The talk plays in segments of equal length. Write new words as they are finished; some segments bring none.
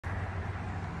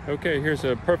Okay, here's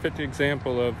a perfect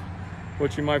example of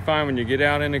what you might find when you get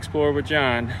out and explore with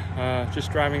John.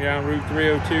 Just driving down Route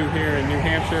 302 here in New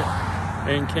Hampshire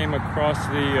and came across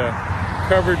the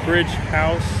covered bridge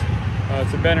house.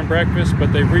 It's a bed and breakfast,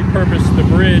 but they've repurposed the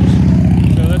bridge.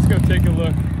 So let's go take a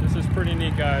look. This is pretty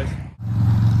neat, guys.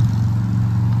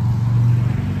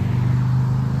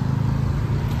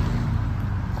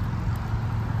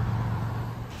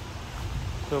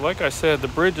 So like I said, the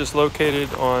bridge is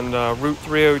located on Route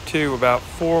 302, about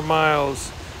 4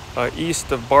 miles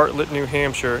east of Bartlett, New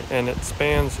Hampshire, and it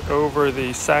spans over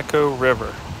the Saco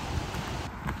River.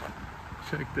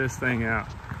 Check this thing out.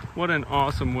 What an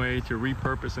awesome way to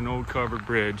repurpose an old covered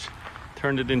bridge.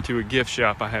 Turned it into a gift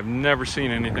shop. I have never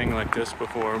seen anything like this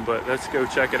before, but let's go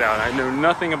check it out. I know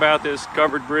nothing about this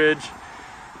covered bridge.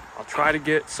 I'll try to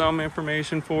get some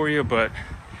information for you, but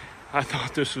I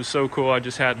thought this was so cool, I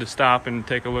just had to stop and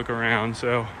take a look around.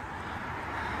 So, wow.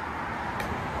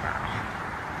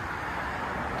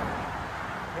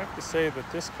 I have to say that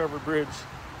this covered bridge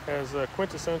has a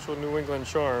quintessential New England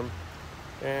charm.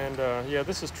 And yeah,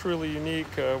 this is truly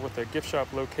unique with a gift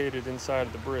shop located inside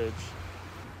of the bridge.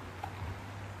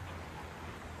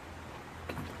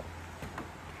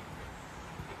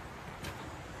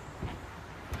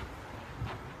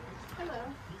 Hello.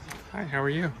 Hi, how are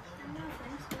you?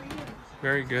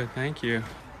 Very good, thank you.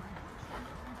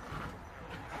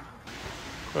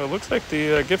 Well, it looks like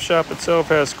the gift shop itself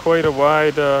has quite a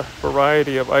wide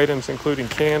variety of items, including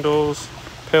candles,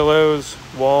 pillows,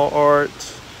 wall art,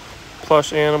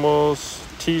 plush animals,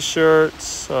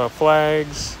 t-shirts,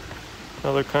 flags,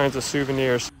 other kinds of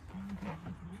souvenirs.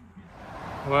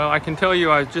 Well, I can tell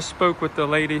you, I just spoke with the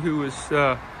lady who was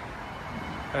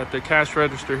at the cash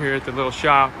register here at the little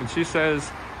shop, and she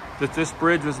says that this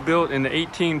bridge was built in the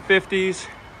 1850s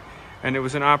and it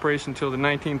was in operation until the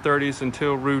 1930s,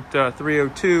 until Route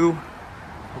 302,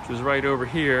 which was right over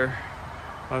here,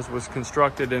 was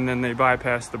constructed, and then they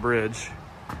bypassed the bridge,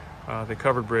 the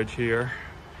covered bridge here.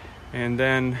 And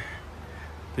then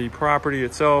the property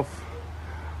itself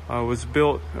was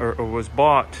built or was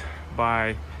bought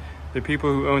by the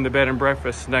people who owned the bed and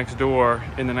breakfast next door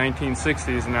in the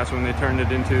 1960s, and that's when they turned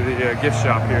it into the gift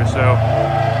shop here. So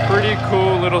pretty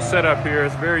cool little setup here.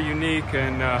 It's very unique,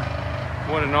 and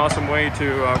what an awesome way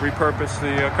to repurpose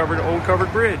the old covered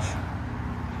bridge.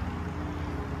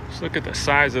 Just look at the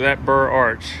size of that burr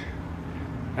arch.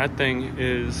 That thing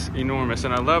is enormous,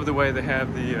 and I love the way they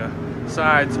have the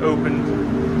sides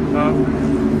opened up,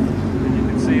 and you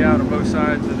can see out of both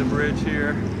sides of the bridge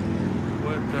here.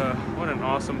 What an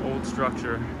awesome old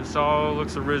structure. This all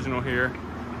looks original here,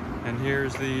 and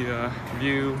here's the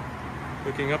view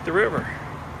looking up the river.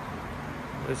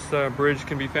 This bridge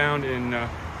can be found in I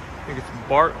think it's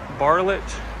Bartlett,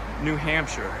 New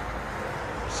Hampshire.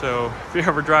 So if you're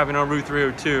ever driving on Route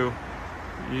 302,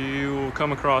 you will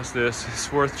come across this.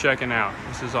 It's worth checking out.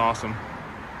 This is awesome.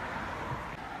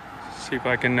 See if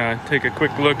I can take a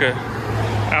quick look at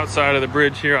outside of the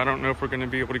bridge here. I don't know if we're going to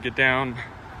be able to get down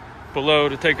below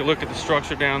to take a look at the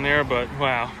structure down there, but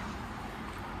wow,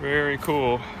 very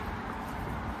cool.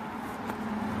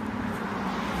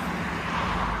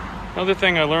 Another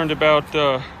thing I learned about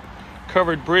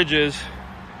covered bridges,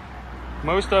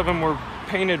 most of them were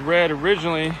painted red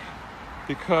originally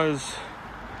because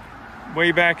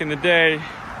way back in the day,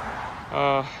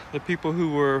 the people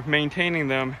who were maintaining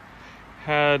them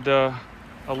had a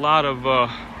lot of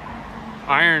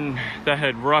iron that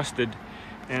had rusted,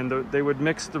 and they would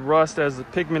mix the rust as a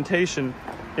pigmentation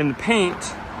in the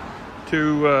paint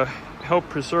to help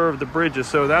preserve the bridges.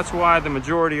 So that's why the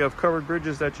majority of covered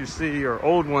bridges that you see, or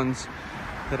old ones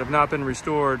that have not been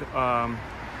restored,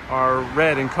 are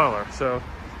red in color. So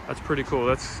that's pretty cool.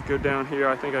 Let's go down here.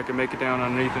 I think I can make it down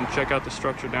underneath and check out the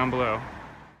structure down below.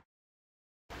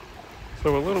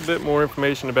 So a little bit more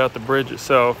information about the bridge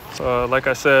itself. Like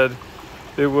I said,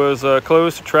 it was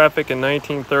closed to traffic in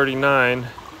 1939,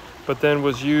 but then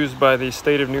was used by the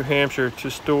state of New Hampshire to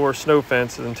store snow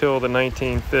fences until the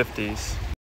 1950s.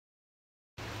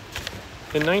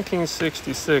 In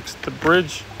 1966, the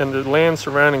bridge and the land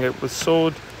surrounding it was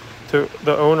sold to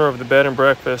the owner of the bed and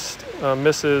breakfast,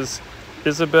 Mrs.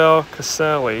 Isabel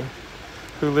Caselli,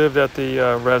 who lived at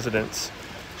the residence.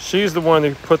 She's the one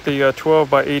who put the 12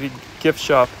 by 80 gift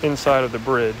shop inside of the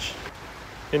bridge.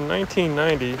 In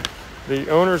 1990, the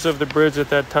owners of the bridge at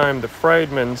that time, the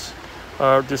Friedmans,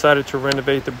 decided to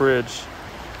renovate the bridge.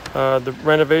 The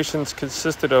renovations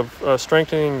consisted of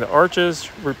strengthening the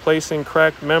arches, replacing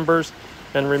cracked members,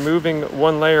 and removing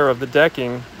one layer of the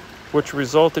decking, which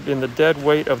resulted in the dead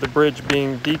weight of the bridge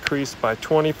being decreased by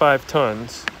 25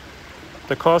 tons.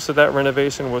 The cost of that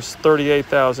renovation was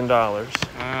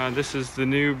 $38,000. This is the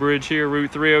new bridge here, Route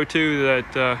 302,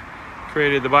 that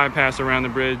created the bypass around the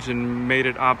bridge and made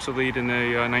it obsolete in the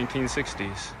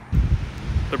 1960s.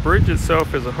 The bridge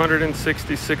itself is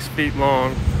 166 feet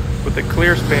long with a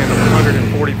clear span of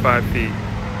 145 feet.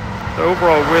 The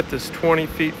overall width is 20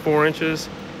 feet 4 inches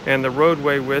and the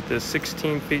roadway width is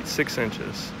 16 feet 6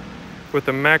 inches with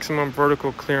a maximum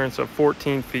vertical clearance of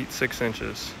 14 feet 6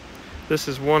 inches. This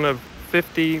is one of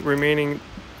 50 remaining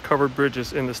covered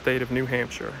bridges in the state of New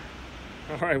Hampshire.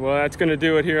 All right, well, that's going to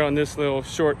do it here on this little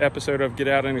short episode of Get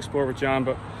Out and Explore with John.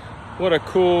 But what a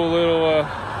cool little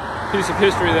piece of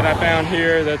history that I found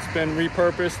here that's been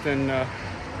repurposed and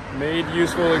made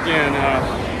useful again.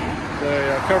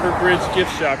 The Covered Bridge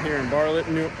gift shop here in Bartlett,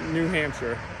 New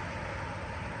Hampshire.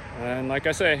 And like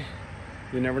I say,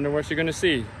 you never know what you're going to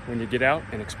see when you get out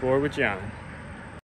and explore with John.